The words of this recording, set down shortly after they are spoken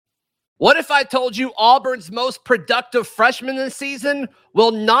What if I told you Auburn's most productive freshman this season will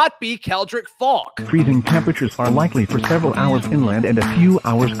not be Keldric Faulk? Freezing temperatures are likely for several hours inland and a few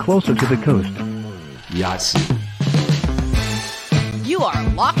hours closer to the coast. Yes. You are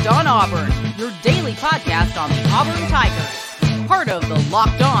Locked On Auburn, your daily podcast on the Auburn Tigers. Part of the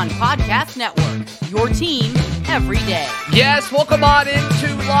Locked On Podcast Network, your team every day. Yes, welcome on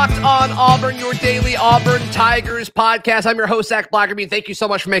into Locked On Auburn, your daily Auburn Tigers podcast. I'm your host, Zach Blackerby. Thank you so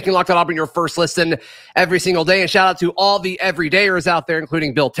much for making Locked On Auburn your first listen every single day. And shout out to all the everydayers out there,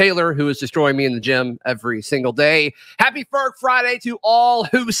 including Bill Taylor, who is destroying me in the gym every single day. Happy Ferg Friday to all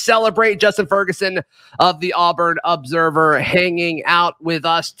who celebrate. Justin Ferguson of the Auburn Observer hanging out with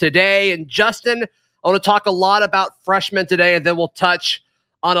us today. And Justin, I want to talk a lot about freshmen today, and then we'll touch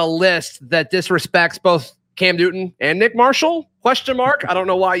on a list that disrespects both Cam Newton and Nick Marshall? Question mark. I don't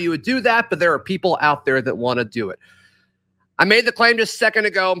know why you would do that, but there are people out there that want to do it. I made the claim just a second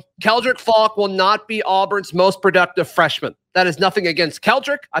ago. Keldric Faulk will not be Auburn's most productive freshman. That is nothing against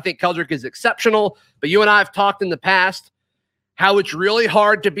Keldric. I think Keldric is exceptional, but you and I have talked in the past how it's really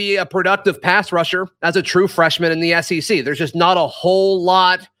hard to be a productive pass rusher as a true freshman in the SEC. There's just not a whole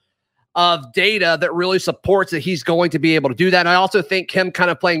lot of data that really supports that he's going to be able to do that. And I also think him kind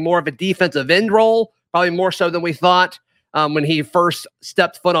of playing more of a defensive end role, probably more so than we thought when he first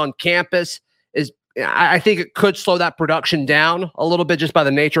stepped foot on campus, I think it could slow that production down a little bit just by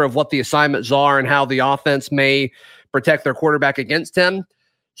the nature of what the assignments are and how the offense may protect their quarterback against him.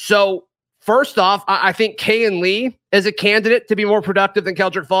 So first off, I think Kayin Lee is a candidate to be more productive than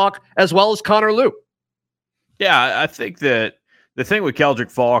Keldric Faulk, as well as Connor Lew. Yeah, I think that the thing with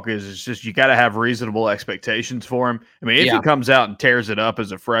Keldric Faulk is just you got to have reasonable expectations for him. I mean, if he comes out and tears it up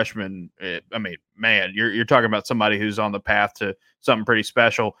as a freshman, you're talking about somebody who's on the path to something pretty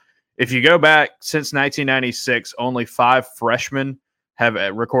special. If you go back since 1996, only 5 freshmen have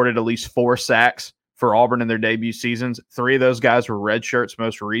recorded at least 4 sacks for Auburn in their debut seasons. 3 of those guys were red shirts.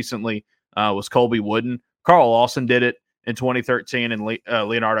 Most recently was Colby Wooden. Carl Lawson did it in 2013, and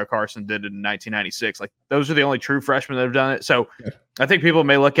Leonardo Carson did it in 1996. Like, those are the only true freshmen that have done it. So I think people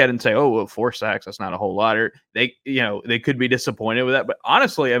may look at it and say, oh, well, 4 sacks, that's not a whole lot. Or they could be disappointed with that. But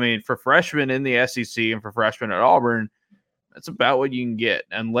honestly, I mean, for freshmen in the SEC and for freshmen at Auburn, that's about what you can get.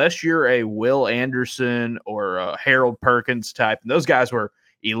 Unless you're a Will Anderson or a Harold Perkins type. And those guys were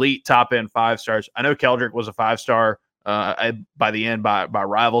elite top-end 5-stars. I know Keldric was a 5-star by the end by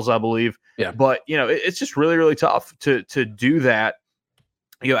Rivals, I believe. Yeah. But, it's just really, really tough to do that,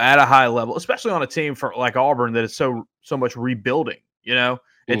 at a high level, especially on a team for like Auburn that is so much rebuilding,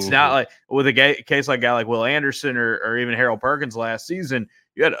 It's not like with a case like a guy like Will Anderson or even Harold Perkins last season,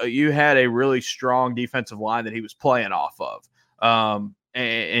 you had a really strong defensive line that he was playing off of,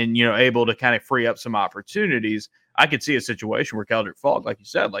 and able to kind of free up some opportunities. I could see a situation where Keldric Faulk, like you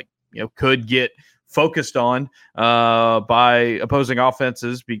said, could get focused on by opposing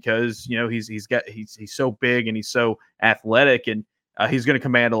offenses because he's so big and he's so athletic, and he's going to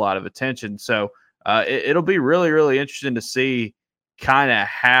command a lot of attention. So it'll be really, really interesting to see kind of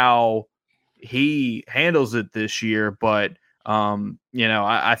how he handles it this year. But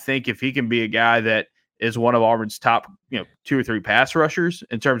I think if he can be a guy that is one of Auburn's top 2 or 3 pass rushers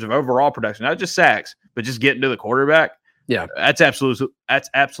in terms of overall production, not just sacks, but just getting to the quarterback. Yeah, that's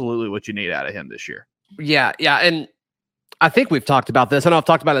absolutely what you need out of him this year. Yeah, and I think we've talked about this. I know I've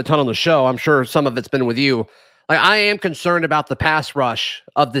talked about it a ton on the show. I'm sure some of it's been with you. I am concerned about the pass rush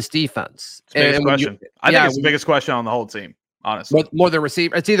of this defense. It's the biggest question. I think it's the biggest question on the whole team, honestly. More the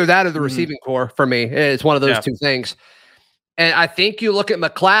receiver. It's either that or the receiving core for me. It's one of those two things. And I think you look at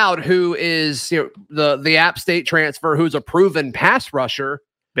McLeod, who is the App State transfer, who's a proven pass rusher.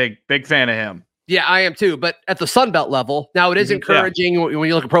 Big fan of him. Yeah, I am too. But at the Sun Belt level, now it is encouraging when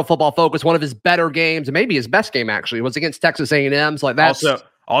you look at Pro Football Focus. One of his better games, and maybe his best game actually, was against Texas A&M. So that's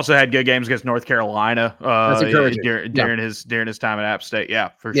also had good games against North Carolina. That's encouraging during his time at App State.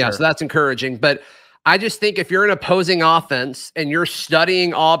 Yeah, for sure. Yeah, so that's encouraging. But I just think if you're an opposing offense and you're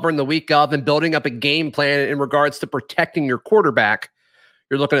studying Auburn the week of and building up a game plan in regards to protecting your quarterback,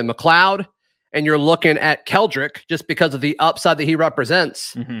 you're looking at McLeod and you're looking at Keldric just because of the upside that he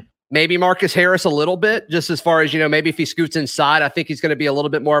represents. Mm-hmm. Maybe Marcus Harris a little bit, just as far as, maybe if he scoots inside, I think he's going to be a little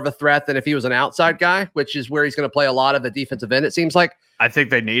bit more of a threat than if he was an outside guy, which is where he's going to play a lot of the defensive end, it seems like. I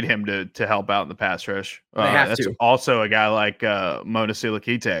think they need him to help out in the pass rush. They have that's to. Also a guy like Mona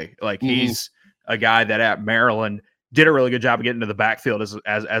Silakite. He's a guy that at Maryland did a really good job of getting to the backfield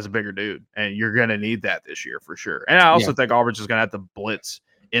as a bigger dude, and you're going to need that this year for sure. And I also think Auburn's just going to have to blitz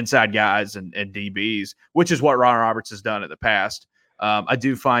inside guys and DBs, which is what Ron Roberts has done in the past. I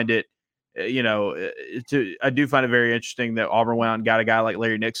do find it I do find it very interesting that Auburn went out and got a guy like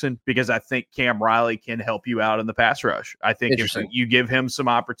Larry Nixon, because I think Cam Riley can help you out in the pass rush. I think if you give him some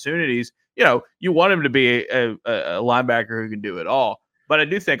opportunities, you want him to be a linebacker who can do it all. But I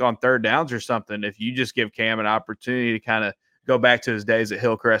do think on third downs or something, if you just give Cam an opportunity to kind of go back to his days at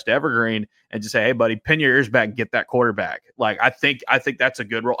Hillcrest Evergreen and just say, hey, buddy, pin your ears back and get that quarterback. Like, I think that's a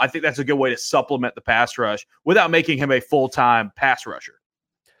good role. I think that's a good way to supplement the pass rush without making him a full-time pass rusher.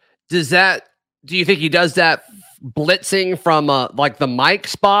 Do you think he does that blitzing from like the Mike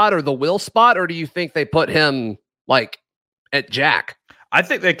spot or the Will spot, or do you think they put him like at Jack? I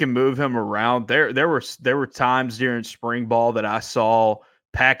think they can move him around. There were times during spring ball that I saw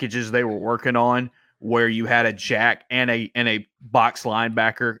packages they were working on where you had a Jack and a box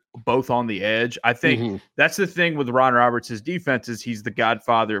linebacker both on the edge. I think that's the thing with Ron Roberts' defense is he's the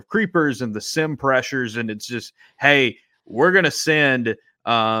godfather of creepers and the sim pressures, and it's just, hey, we're gonna send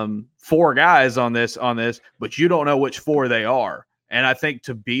 4 guys on this, but you don't know which 4 they are. And I think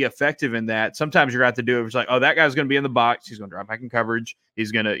to be effective in that, sometimes you're going to have to do it. It's like, oh, that guy's going to be in the box. He's going to drop back in coverage.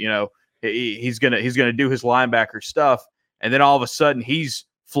 He's going to, he's going to do his linebacker stuff. And then all of a sudden he's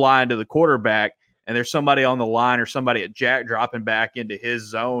flying to the quarterback, and there's somebody on the line or somebody at Jack dropping back into his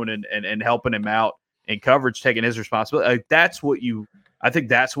zone and helping him out in coverage, taking his responsibility. Like, I think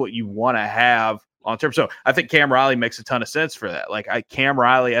that's what you want to have long term. So I think Cam Riley makes a ton of sense for that. Like, Cam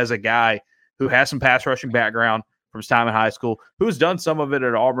Riley as a guy who has some pass rushing background from his time in high school, who's done some of it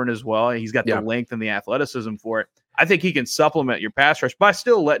at Auburn as well, and he's got the length and the athleticism for it. I think he can supplement your pass rush by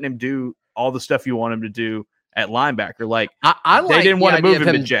still letting him do all the stuff you want him to do at linebacker. Like, they didn't want to move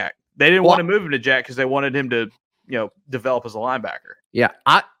him to Jack. They didn't want to move him to Jack because they wanted him to, develop as a linebacker. Yeah,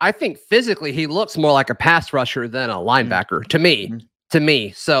 I think physically he looks more like a pass rusher than a linebacker to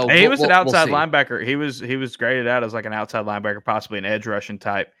me. So he was an outside linebacker. He was graded out as like an outside linebacker, possibly an edge rushing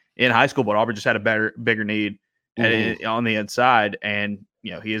type in high school, but Auburn just had a bigger need on the inside, and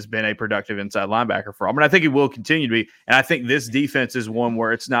he has been a productive inside linebacker for Auburn. I think he will continue to be, and I think this defense is one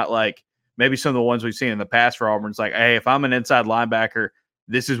where it's not like maybe some of the ones we've seen in the past for Auburn. It's like, hey, if I'm an inside linebacker,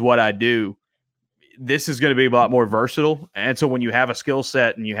 this is what I do. This is going to be a lot more versatile, and so when you have a skill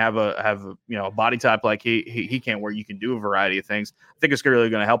set and you have a body type like he can, where you can do a variety of things, I think it's really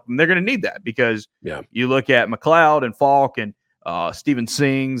going to help them. They're going to need that because you look at McLeod and Faulk and Steven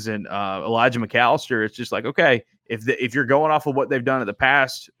Sings and Elijah McAllister. It's just like, okay, if you're going off of what they've done in the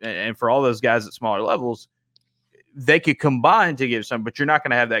past, and for all those guys at smaller levels, they could combine to give some, but you're not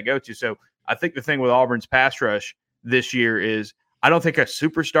going to have that go-to. So I think the thing with Auburn's pass rush this year is I don't think a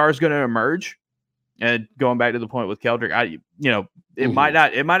superstar is going to emerge. And going back to the point with Keldric, it might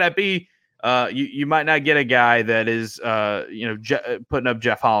not be. You might not get a guy that is putting up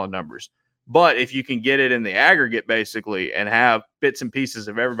Jeff Holland numbers. But if you can get it in the aggregate, basically, and have bits and pieces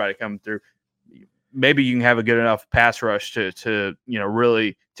of everybody coming through, maybe you can have a good enough pass rush to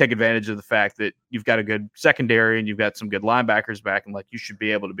really take advantage of the fact that you've got a good secondary and you've got some good linebackers back, and like you should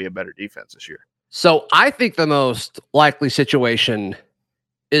be able to be a better defense this year. So I think the most likely situation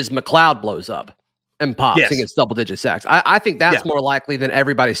is McLeod blows up and pops and gets double-digit sacks. I think that's more likely than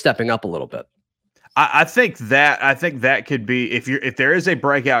everybody stepping up a little bit. I think that could be if there is a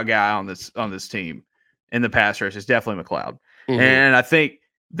breakout guy on this team in the pass rush, it's definitely McLeod. And I think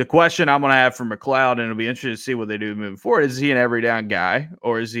the question I'm going to have for McLeod, and it'll be interesting to see what they do moving forward, is he an every down guy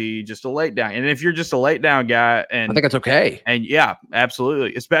or is he just a late down? And if you're just a late down guy, and I think it's okay. And yeah,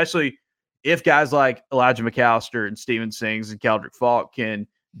 absolutely, especially if guys like Elijah McAllister and Steven Sings and Keldric Faulk can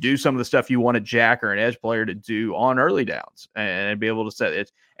do some of the stuff you want a Jack or an edge player to do on early downs and be able to set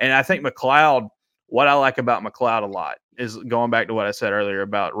it. And I think McLeod, what I like about McLeod a lot is going back to what I said earlier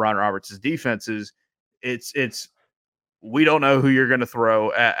about Ron Roberts' defense is it's we don't know who you're going to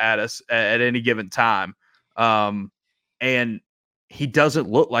throw at us at any given time. And he doesn't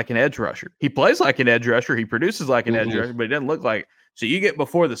look like an edge rusher. He plays like an edge rusher. He produces like an edge rusher, but he doesn't look like. So you get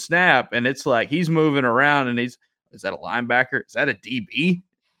before the snap and it's like he's moving around and is that a linebacker? Is that a DB?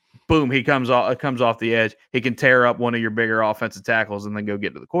 Boom, he comes off the edge. He can tear up one of your bigger offensive tackles and then go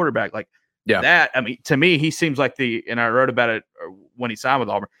get to the quarterback. Like that, I mean, to me, he seems like and I wrote about it when he signed with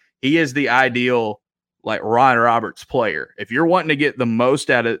Auburn, he is the ideal like Ron Roberts player. If you're wanting to get the most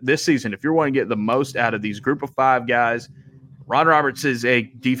out of this season, if you're wanting to get the most out of these group of 5 guys, Ron Roberts is a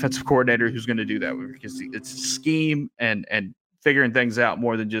defensive coordinator who's going to do that because it's scheme and figuring things out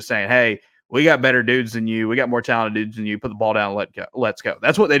more than just saying, hey, we got better dudes than you. We got more talented dudes than you. Put the ball down and let's go.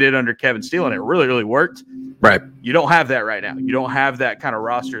 That's what they did under Kevin Steele, and it really, really worked. Right. You don't have that right now. You don't have that kind of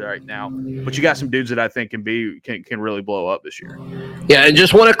roster right now. But you got some dudes that I think can really blow up this year. Yeah, and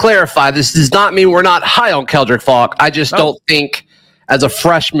just want to clarify, this does not mean we're not high on Keldric Faulk. I just don't think as a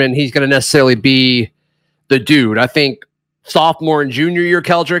freshman, he's going to necessarily be the dude. I think sophomore and junior year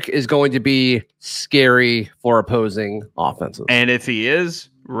Keldric is going to be scary for opposing offenses. And if he is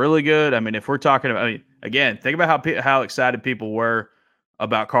really good, I mean, if we're talking about, again, think about how excited people were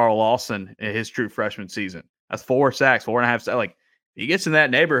about Carl Lawson in his true freshman season. That's 4 sacks, 4.5 sacks. Like, he gets in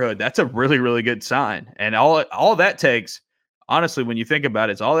that neighborhood, that's a really, really good sign. And all that takes, honestly, when you think about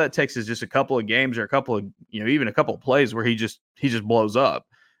it, all that takes is just a couple of games or a couple of, even a couple of plays where he just blows up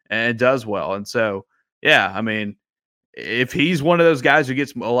and does well. And so, yeah, I mean, if he's one of those guys who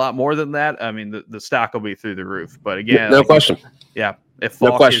gets a lot more than that, I mean, the stock will be through the roof. But again, no question. Yeah, if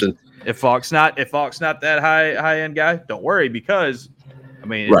Faulk's not that high end guy, don't worry, because I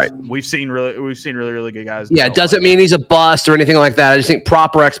mean, we've seen really good guys. Yeah, it doesn't mean he's a bust or anything like that. I just think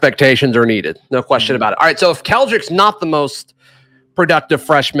proper expectations are needed. No question about it. All right, so if Keldric's not the most productive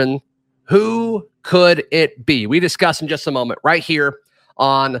freshman, who could it be? We discuss in just a moment right here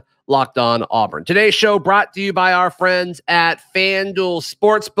on Locked On Auburn. Today's show brought to you by our friends at FanDuel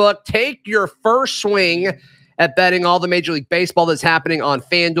Sportsbook. Take your first swing at betting all the Major League Baseball that's happening on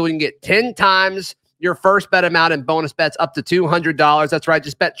FanDuel. You can get 10 times your first bet amount in bonus bets up to $200. That's right.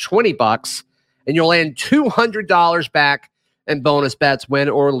 Just bet $20 and you'll land $200 back in bonus bets, win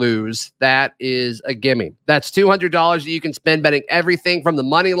or lose. That is a gimme. That's $200 that you can spend betting everything from the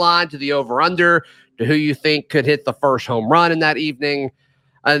money line to the over-under to who you think could hit the first home run in that evening.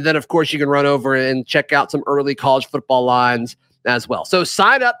 And then, of course, you can run over and check out some early college football lines as well. So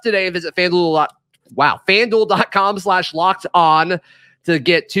sign up today. Visit FanDuel.com/locked-on to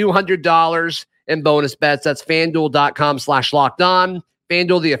get $200 in bonus bets. That's FanDuel.com/locked-on.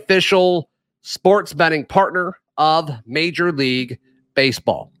 FanDuel, the official sports betting partner of Major League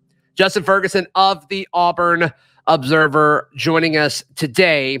Baseball. Justin Ferguson of the Auburn Observer joining us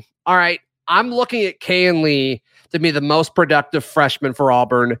today. All right, I'm looking at Kayin Lee to be the most productive freshman for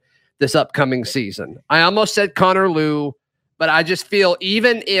Auburn this upcoming season. I almost said Connor Lew, but I just feel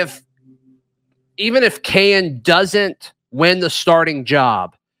even if Kayin doesn't win the starting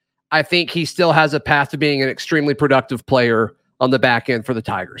job, I think he still has a path to being an extremely productive player on the back end for the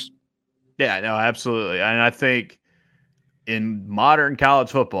Tigers. Yeah, no, absolutely. And I think in modern college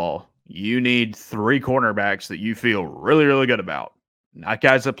football, you need 3 cornerbacks that you feel really, really good about. Not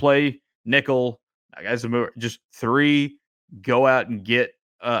guys that play nickel, not guys that move, just 3 go out and get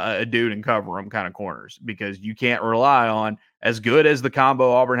a dude and cover them kind of corners, because you can't rely on, as good as the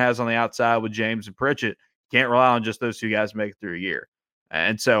combo Auburn has on the outside with James and Pritchett, can't rely on just those 2 guys to make it through a year.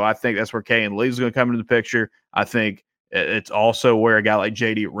 And so I think that's where Kayin Lee is going to come into the picture. I think it's also where a guy like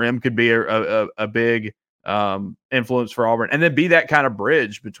J.D. Rim could be a big influence for Auburn, and then be that kind of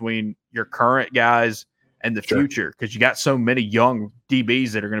bridge between your current guys and the future, because you got so many young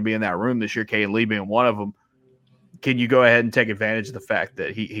DBs that are going to be in that room this year, Kayin Lee being one of them. Can you go ahead and take advantage of the fact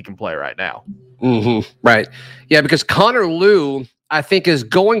that he can play right now? Mm-hmm. Right. Yeah, because Connor Lew, I think, is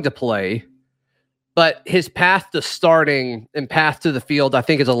going to play, but his path to starting and path to the field, I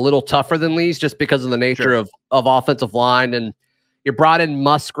think, is a little tougher than Lee's, just because of the nature of offensive line. And you brought in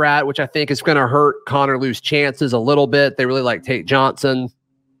Muskrat, which I think is going to hurt Connor Lew's chances a little bit. They really like Tate Johnson.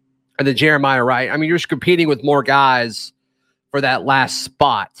 And then Jeremiah Wright. I mean, you're just competing with more guys for that last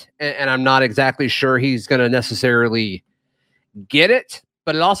spot. And I'm not exactly sure he's going to necessarily get it.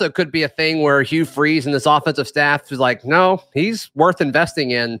 But it also could be a thing where Hugh Freeze and this offensive staff is like, no, he's worth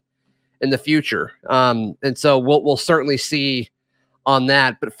investing in the future. And so we'll certainly see on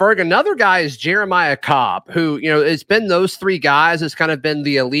that. But Ferg, another guy is Jeremiah Cobb, who, it's been those 3 guys has kind of been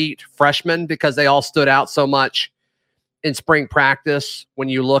the elite freshmen because they all stood out so much in spring practice. When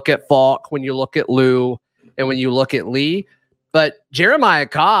you look at Faulk, when you look at Lew, and when you look at Lee. But Jeremiah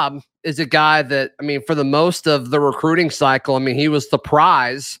Cobb is a guy that, I mean, for the most of the recruiting cycle, I mean, he was the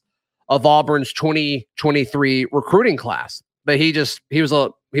prize of Auburn's 2023 recruiting class. But he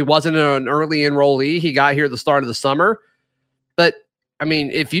wasn't an early enrollee. He got here at the start of the summer. But I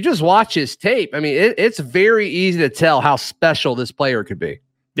mean, if you just watch his tape, I mean, it's very easy to tell how special this player could be.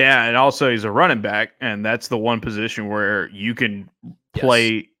 Yeah, and also he's a running back, and that's the one position where you can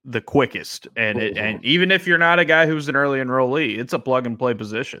play the quickest. And even if you're not a guy who's an early enrollee, it's a plug and play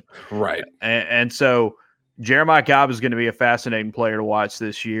position. Right. And so Jeremiah Cobb is going to be a fascinating player to watch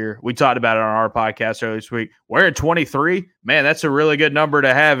this year. We talked about it on our podcast earlier this week. We're at 23. Man, that's a really good number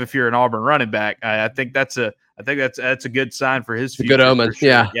to have if you're an Auburn running back. I think that's a good sign for his future. Good omen.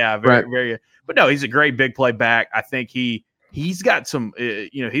 Sure. Yeah. Very, very good. But no, he's a great big play back. I think he's got some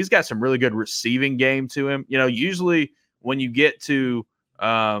really good receiving game to him. Usually when you get to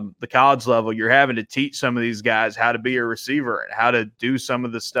the college level, you're having to teach some of these guys how to be a receiver and how to do some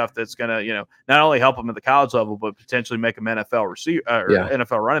of the stuff that's going to, not only help them at the college level, but potentially make them NFL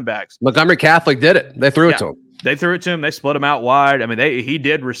NFL running backs. Montgomery Catholic did it. They threw it to him. They threw it to him. They split him out wide. I mean, he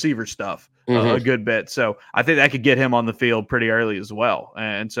did receiver stuff a good bit. So I think that could get him on the field pretty early as well.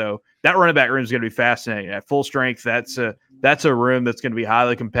 And so that running back room is going to be fascinating. At full strength, that's a room that's going to be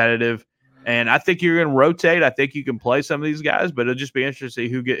highly competitive. And I think you're going to rotate. I think you can play some of these guys, but it'll just be interesting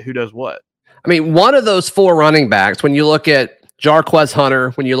to see who does what. I mean, one of those 4 running backs, when you look at Jarquez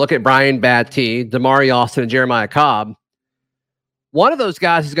Hunter, when you look at Brian Battie, Damari Alston, and Jeremiah Cobb, one of those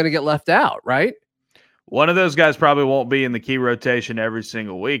guys is going to get left out, right? One of those guys probably won't be in the key rotation every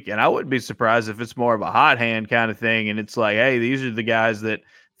single week. And I wouldn't be surprised if it's more of a hot hand kind of thing. And it's like, hey, these are the guys that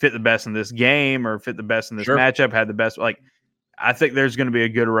fit the best in this game or fit the best in this matchup, had the best. Like, I think there's going to be a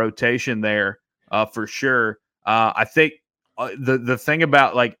good rotation there for sure. I think the thing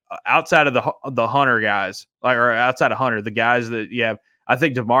about like outside of the Hunter guys, or outside of Hunter, the guys that you have, I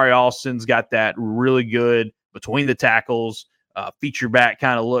think Damari Alston's got that really good between the tackles, feature back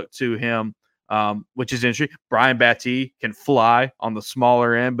kind of look to him. Which is interesting. Brian Battie can fly on the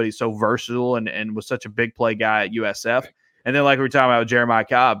smaller end, but he's so versatile and was such a big play guy at USF. And then, like we were talking about Jeremiah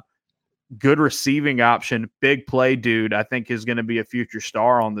Cobb, good receiving option, big play dude, I think is going to be a future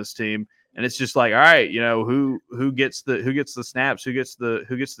star on this team. And it's just like, all right, who gets the snaps, who gets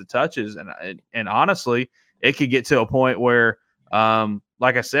the touches, and honestly, it could get to a point where,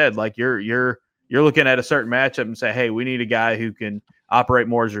 like I said, like you're looking at a certain matchup and say, hey, we need a guy who can operate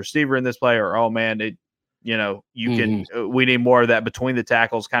more as a receiver in this play, or, oh man, we need more of that between the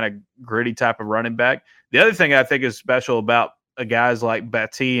tackles kind of gritty type of running back. The other thing I think is special about guys like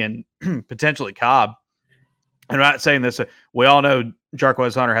Battie and potentially Cobb, and I'm not saying this, we all know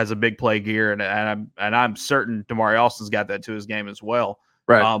Jarquez Hunter has a big play gear, and I'm certain Damari Alston's got that to his game as well.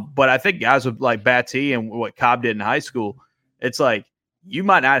 Right. But I think guys with like Battie and what Cobb did in high school, it's like you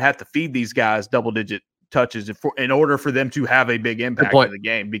might not have to feed these guys double-digit touches in order for them to have a big impact in the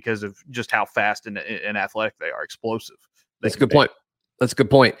game because of just how fast and athletic they are, explosive. That's a good point. That's a good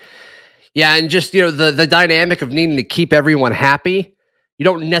point. Yeah, and just the dynamic of needing to keep everyone happy. You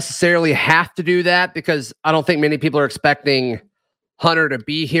don't necessarily have to do that because I don't think many people are expecting Hunter to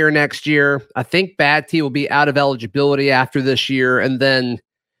be here next year. I think Battie will be out of eligibility after this year, and then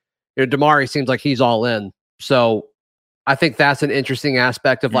Damari seems like he's all in. So I think that's an interesting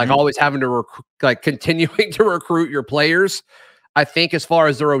aspect of like always having to continuing to recruit your players. I think as far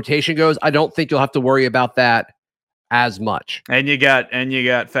as the rotation goes, I don't think you'll have to worry about that as much. And you got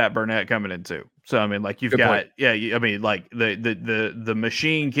Fat Burnett coming in too. So I mean, like you've got, I mean, like the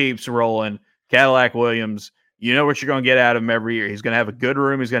machine keeps rolling. Cadillac Williams, you know what you're going to get out of him every year. He's going to have a good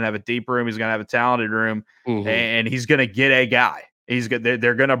room. He's going to have a deep room. He's going to have a talented room, and he's going to get a guy.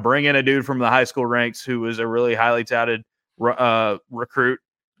 They're going to bring in a dude from the high school ranks who is a really highly touted recruit.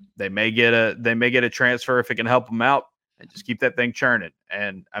 They may get a transfer if it can help them out, and just keep that thing churning.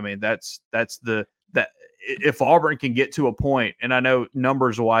 And I mean, that's if Auburn can get to a point, and I know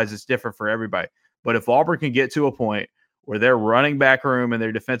numbers wise it's different for everybody, but if Auburn can get to a point where their running back room and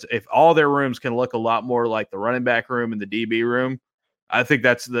their defense, if all their rooms can look a lot more like the running back room and the DB room, I think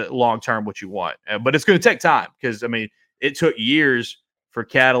that's the long term what you want. But it's going to take time because I mean, it took years for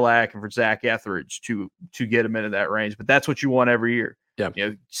Cadillac and for Zach Etheridge to get them into that range, but that's what you want every year.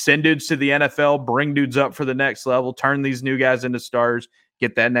 Yeah, send dudes to the NFL, bring dudes up for the next level, turn these new guys into stars,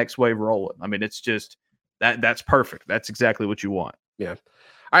 get that next wave rolling. I mean, it's just that's perfect. That's exactly what you want. Yeah.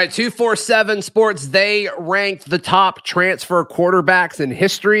 All right, 247 Sports, they ranked the top transfer quarterbacks in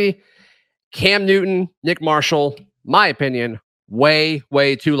history. Cam Newton, Nick Marshall, my opinion, way,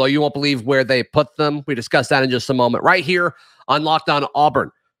 way too low. You won't believe where they put them. We discuss that in just a moment. Right here on Locked On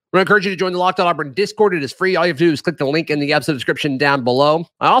Auburn. We're going to encourage you to join the Locked On Auburn Discord. It is free. All you have to do is click the link in the episode description down below.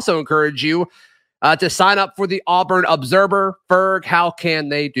 I also encourage you to sign up for the Auburn Observer. Ferg, how can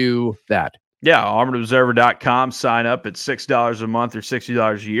they do that? Yeah, auburnobserver.com. Sign up at $6 a month or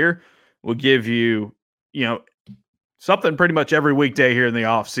 $60 a year. We'll give you, something pretty much every weekday here in the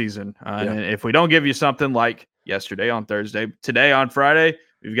off season. And if we don't give you something like yesterday on Thursday, today on Friday,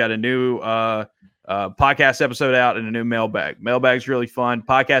 we've got a new podcast episode out and a new mailbag. Mailbag's really fun.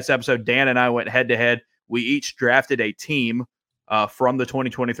 Podcast episode, Dan and I went head to head. We each drafted a team from the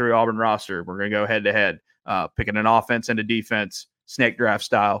 2023 Auburn roster. We're going to go head to head, picking an offense and a defense, snake draft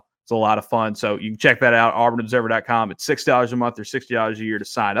style. It's a lot of fun. So you can check that out, auburnobserver.com. It's $6 a month or $60 a year to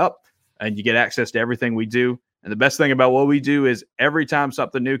sign up, and you get access to everything we do. And the best thing about what we do is every time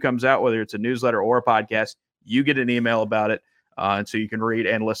something new comes out, whether it's a newsletter or a podcast, you get an email about it. And so you can read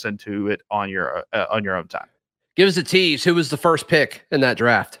and listen to it on your own time. Give us a tease. Who was the first pick in that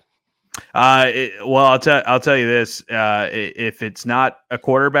draft? Well, I'll tell you this. If it's not a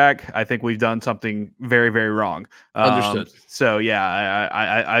quarterback, I think we've done something very, very wrong. Understood. So yeah,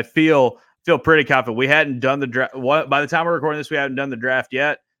 I feel pretty confident. We hadn't done the draft. By the time we're recording this, we haven't done the draft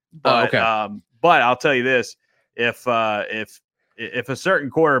yet. But but I'll tell you this: if a certain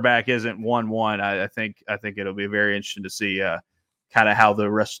quarterback isn't 1-1, I think it'll be very interesting to see kind of how the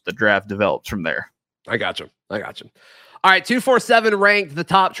rest of the draft develops from there. I got you. All right, 247 ranked the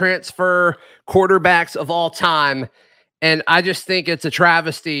top transfer quarterbacks of all time. And I just think it's a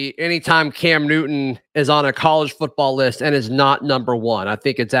travesty anytime Cam Newton is on a college football list and is not number one. I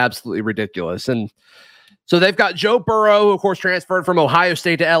think it's absolutely ridiculous. And so they've got Joe Burrow, who, of course, transferred from Ohio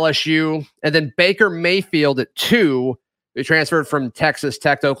State to LSU, and then Baker Mayfield at 2, who transferred from Texas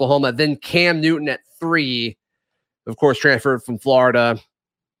Tech to Oklahoma. Then Cam Newton at 3, of course, transferred from Florida,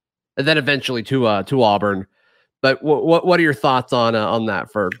 and then eventually to Auburn. But what are your thoughts on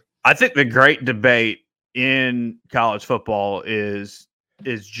that, Ferg? I think the great debate in college football is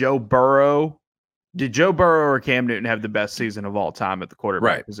Joe Burrow. Did Joe Burrow or Cam Newton have the best season of all time at the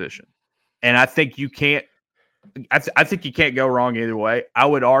quarterback position? And I think you can't. I think you can't go wrong either way. I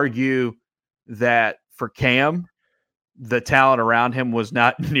would argue that for Cam, the talent around him was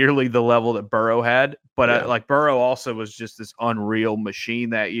not nearly the level that Burrow had. But Burrow also was just this unreal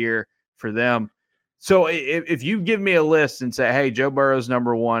machine that year for them. So if you give me a list and say, hey, Joe Burrow's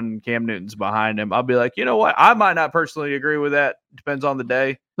number one, Cam Newton's behind him, I'll be like, you know what? I might not personally agree with that. Depends on the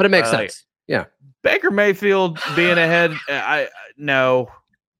day. But it makes sense. Yeah. Baker Mayfield being ahead, no.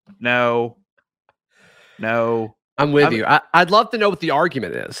 I'm with you. I'd love to know what the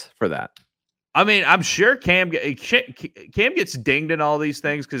argument is for that. I mean, I'm sure Cam gets dinged in all these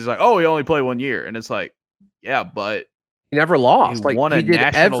things because he's like, oh, he only played 1 year. And it's like, yeah, but he never lost. He won he did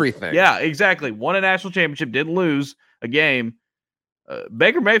everything. Yeah, exactly. Won a national championship, didn't lose a game.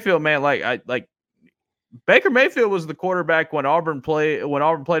 Baker Mayfield, man, Baker Mayfield was the quarterback when Auburn played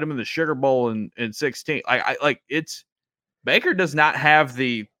him in the Sugar Bowl in 16. Baker does not have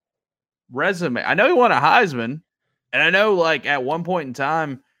the resume. I know he won a Heisman, and I know at one point in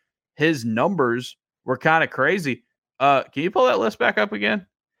time his numbers were kind of crazy. Can you pull that list back up again?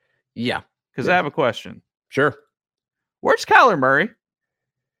 Yeah. Because I have a question. Sure. Where's Kyler Murray?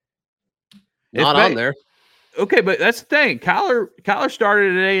 Not on there. Okay, but that's the thing. Kyler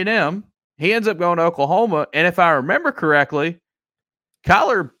started at A&M. He ends up going to Oklahoma. And if I remember correctly,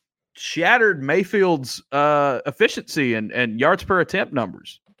 Kyler shattered Mayfield's efficiency and yards per attempt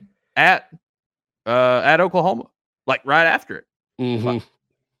numbers at Oklahoma, right after it. Mm-hmm.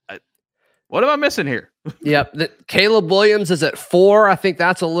 What am I missing here? Yep. Caleb Williams is at 4. I think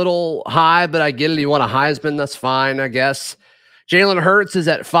that's a little high, but I get it. You want a Heisman, that's fine, I guess. Jalen Hurts is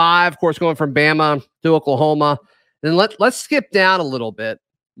at 5, of course, going from Bama to Oklahoma. Then let's skip down a little bit.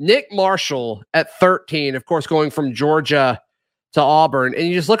 Nick Marshall at 13, of course, going from Georgia to Auburn. And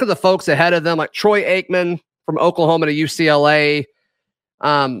you just look at the folks ahead of them, like Troy Aikman from Oklahoma to UCLA.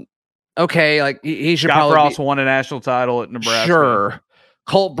 Okay, he should Scott Frost won a national title at Nebraska. Sure.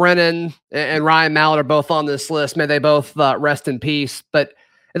 Colt Brennan and Ryan Mallett are both on this list. May they both rest in peace. But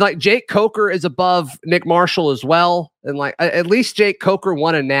Jake Coker is above Nick Marshall as well. And at least Jake Coker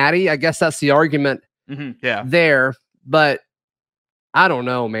won a natty. I guess that's the argument there. But I don't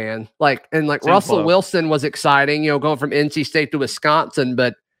know, man. Russell Wilson was exciting, going from NC State to Wisconsin.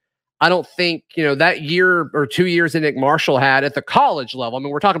 But I don't think, that year or 2 years that Nick Marshall had at the college level. I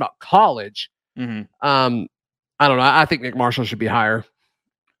mean, we're talking about college. Mm-hmm. I don't know. I think Nick Marshall should be higher.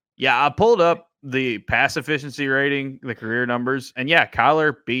 Yeah, I pulled up the pass efficiency rating, the career numbers, and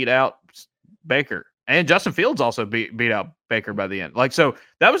Kyler beat out Baker, and Justin Fields also beat out Baker by the end. So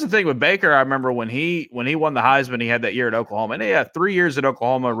that was the thing with Baker. I remember when he won the Heisman, he had that year at Oklahoma, and he had 3 years at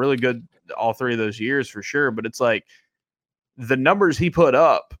Oklahoma, really good all 3 of those years for sure. But it's the numbers he put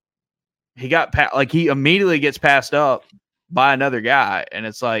up, he got he immediately gets passed up by another guy, and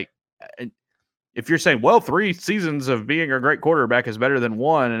it's if you're saying, well, 3 seasons of being a great quarterback is better than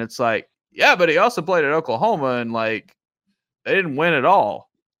 1, and it's yeah, but he also played at Oklahoma, and they didn't win it all,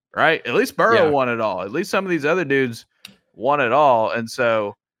 right? At least Burrow won it all. At least some of these other dudes won it all, and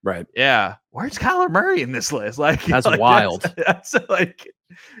so right, yeah. Where's Kyler Murray in this list? That's wild. That's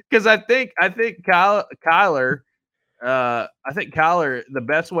because I think Kyler. I think Kyler. The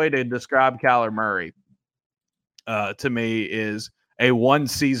best way to describe Kyler Murray, to me, is a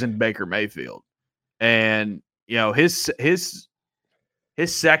 1-season Baker Mayfield. And his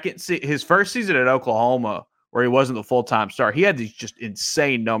first season at Oklahoma, where he wasn't the full-time star, he had these just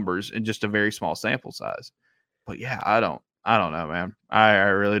insane numbers in just a very small sample size. But yeah, I don't know, man. I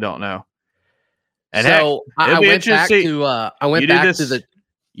really don't know. And so I went back to the.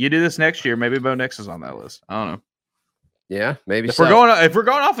 You do this next year. Maybe Bo Nix is on that list. I don't know. Yeah, maybe. If we're going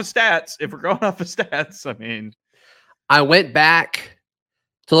off of stats, I mean, I went back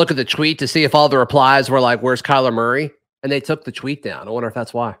to look at the tweet to see if all the replies were like, "Where's Kyler Murray?" And they took the tweet down. I wonder if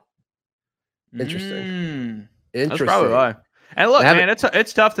that's why. Interesting. That's probably why. And look, man,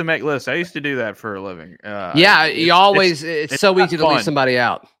 it's tough to make lists. I used to do that for a living. It's so easy to leave somebody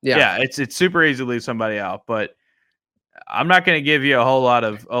out. Yeah, it's super easy to leave somebody out. But I'm not going to give you a lot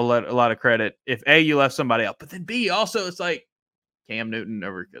of credit if A, you left somebody out, but then B, also it's like Cam Newton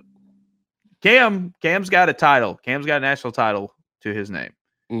over Cam's got a title. Cam's got a national title to his name.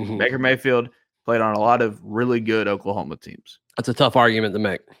 Mm-hmm. Baker Mayfield played on a lot of really good Oklahoma teams. That's a tough argument to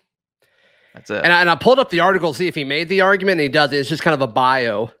make. That's it. And I pulled up the article to see if he made the argument, and he does. It's just kind of a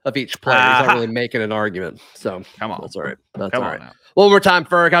bio of each player. He's not really making an argument. So come on. That's all right. Come on now. One more time,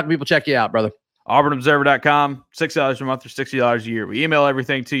 Ferg. How can people check you out, brother? AuburnObserver.com, $6 a month or $60 a year. We email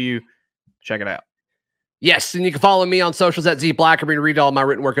everything to you. Check it out. Yes, and you can follow me on socials at @ZBlackerby and read all my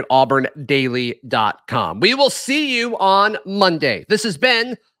written work at auburndaily.com. We will see you on Monday. This has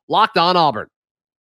been Locked On Auburn.